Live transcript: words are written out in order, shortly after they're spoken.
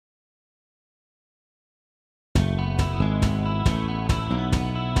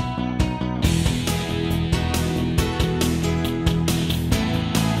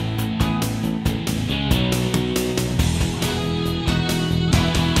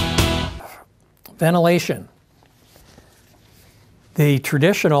Ventilation. The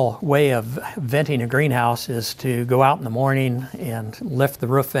traditional way of venting a greenhouse is to go out in the morning and lift the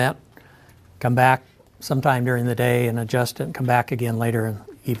roof vent, come back sometime during the day and adjust it, and come back again later in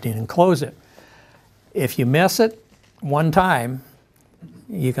the evening and close it. If you miss it one time,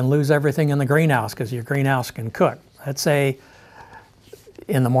 you can lose everything in the greenhouse because your greenhouse can cook. Let's say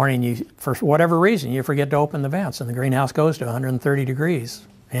in the morning, for whatever reason, you forget to open the vents and the greenhouse goes to 130 degrees,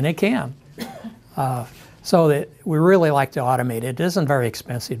 and it can. So that we really like to automate it. It isn't very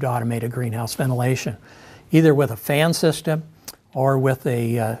expensive to automate a greenhouse ventilation, either with a fan system or with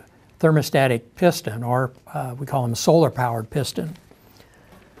a thermostatic piston, or we call them a solar-powered piston.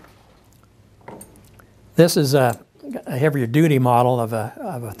 This is a heavier duty model of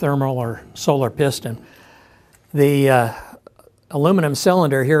a thermal or solar piston. The aluminum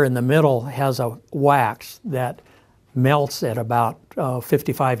cylinder here in the middle has a wax that melts at about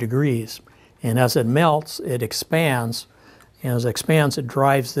 55 degrees. And as it melts, it expands. And as it expands, it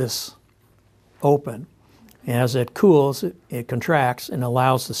drives this open. And as it cools, it contracts and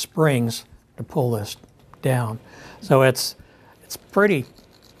allows the springs to pull this down. So it's pretty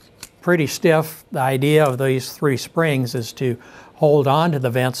stiff. The idea of these three springs is to hold on to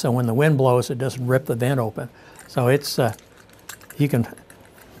the vent so when the wind blows, it doesn't rip the vent open. So it's you can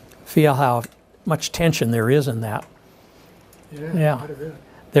feel how much tension there is in that. Yeah.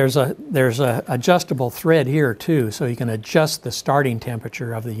 There's a adjustable thread here too, so you can adjust the starting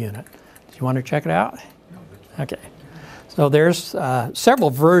temperature of the unit. Do you want to check it out? Okay. So there's several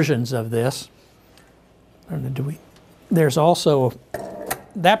versions of this. There's also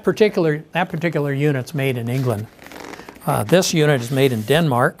that particular unit's made in England. This unit is made in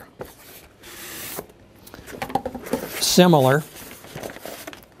Denmark. Similar.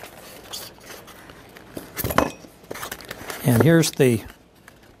 And here's the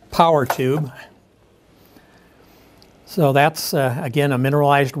power tube. So that's again a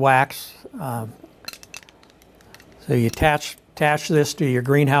mineralized wax. So you attach this to your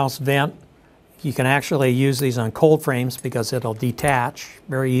greenhouse vent. You can actually use these on cold frames because it'll detach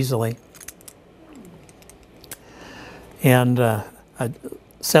very easily. And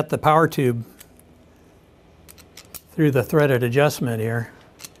set the power tube through the threaded adjustment here.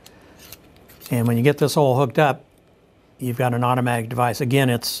 And when you get this all hooked up, you've got an automatic device. Again,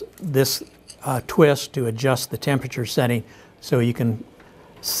 it's this twist to adjust the temperature setting so you can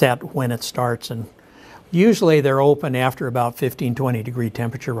set when it starts. And usually they're open after about 15-20 degree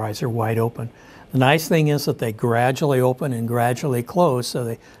temperature rise. They're wide open. The nice thing is that they gradually open and gradually close, so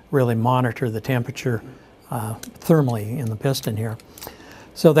they really monitor the temperature thermally in the piston here.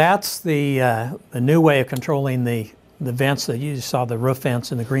 So that's the new way of controlling the vents that you saw, the roof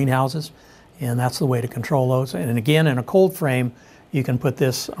vents in the greenhouses. And that's the way to control those. And again, in a cold frame, you can put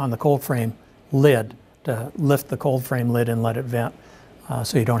this on the cold frame lid to lift the cold frame lid and let it vent,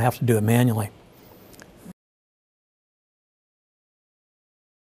 so you don't have to do it manually.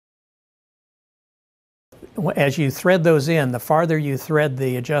 As you thread those in, the farther you thread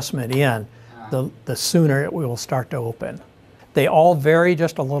the adjustment in, the sooner it will start to open. They all vary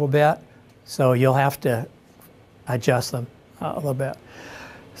just a little bit, so you'll have to adjust them a little bit.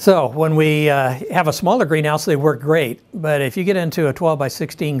 So when we have a smaller greenhouse, they work great. But if you get into a 12 by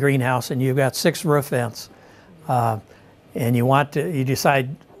 16 greenhouse and you've got 6 roof vents, and you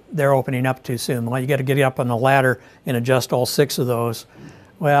decide they're opening up too soon, well, you got to get up on the ladder and adjust all 6 of those.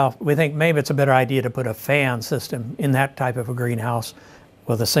 Well, we think maybe it's a better idea to put a fan system in that type of a greenhouse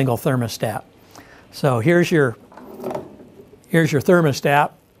with a single thermostat. So here's your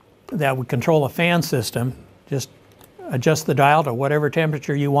thermostat that would control a fan system. Just adjust the dial to whatever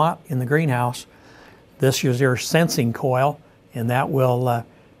temperature you want in the greenhouse. This is your sensing coil, and that will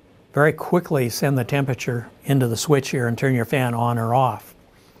very quickly send the temperature into the switch here and turn your fan on or off.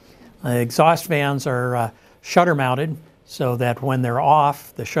 Exhaust fans are shutter mounted, so that when they're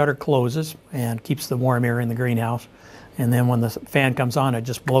off, the shutter closes and keeps the warm air in the greenhouse. And then when the fan comes on, it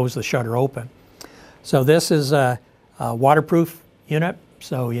just blows the shutter open. So this is a waterproof unit,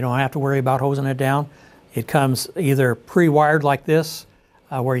 so you don't have to worry about hosing it down. It comes either pre-wired like this,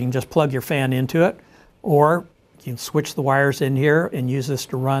 where you can just plug your fan into it, or you can switch the wires in here and use this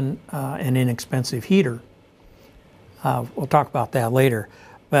to run an inexpensive heater. We'll talk about that later.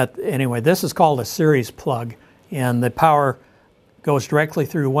 But anyway, this is called a series plug, and the power goes directly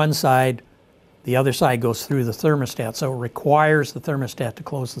through one side, the other side goes through the thermostat, so it requires the thermostat to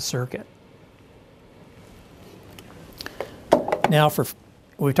close the circuit. Now,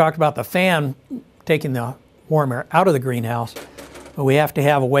 we've talked about the fan taking the warm air out of the greenhouse, but we have to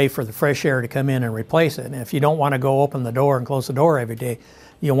have a way for the fresh air to come in and replace it. And if you don't want to go open the door and close the door every day,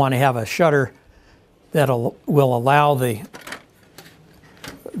 you'll want to have a shutter that will allow the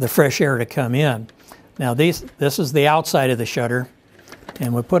fresh air to come in. Now this is the outside of the shutter,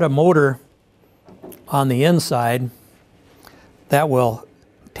 and we put a motor on the inside that will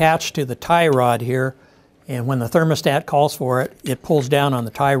attach to the tie rod here, and when the thermostat calls for it, it pulls down on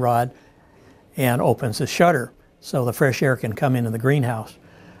the tie rod and opens the shutter so the fresh air can come into the greenhouse.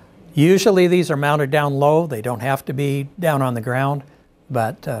 Usually these are mounted down low. They don't have to be down on the ground,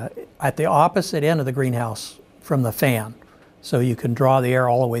 but at the opposite end of the greenhouse from the fan, so you can draw the air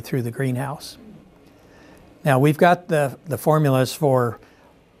all the way through the greenhouse. Now we've got the formulas for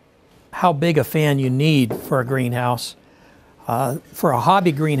how big a fan you need for a greenhouse. For a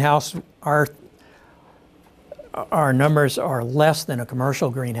hobby greenhouse, our numbers are less than a commercial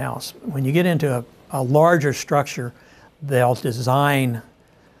greenhouse. When you get into a larger structure, they'll design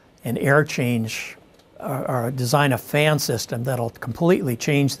an air change or design a fan system that'll completely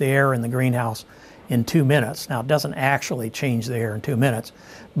change the air in the greenhouse in 2 minutes. Now, it doesn't actually change the air in 2 minutes,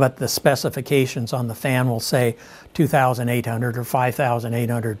 but the specifications on the fan will say 2,800 or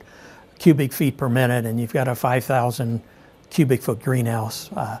 5,800 cubic feet per minute, and you've got a 5,000 cubic foot greenhouse.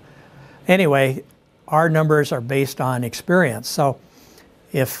 Anyway, our numbers are based on experience. So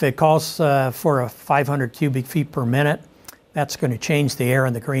if it calls for a 500 cubic feet per minute, that's going to change the air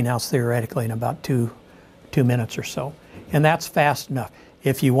in the greenhouse theoretically in about two minutes or so. And that's fast enough.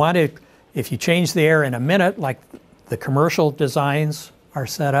 If you change the air in a minute, like the commercial designs are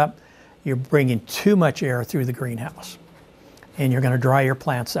set up, you're bringing too much air through the greenhouse, and you're going to dry your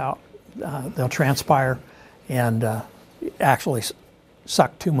plants out. They'll transpire and actually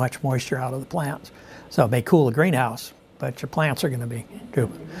suck too much moisture out of the plants. So it may cool the greenhouse, but your plants are going to be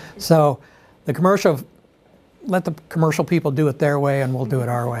drooping. So let the commercial people do it their way, and we'll do it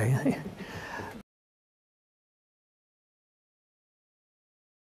our way.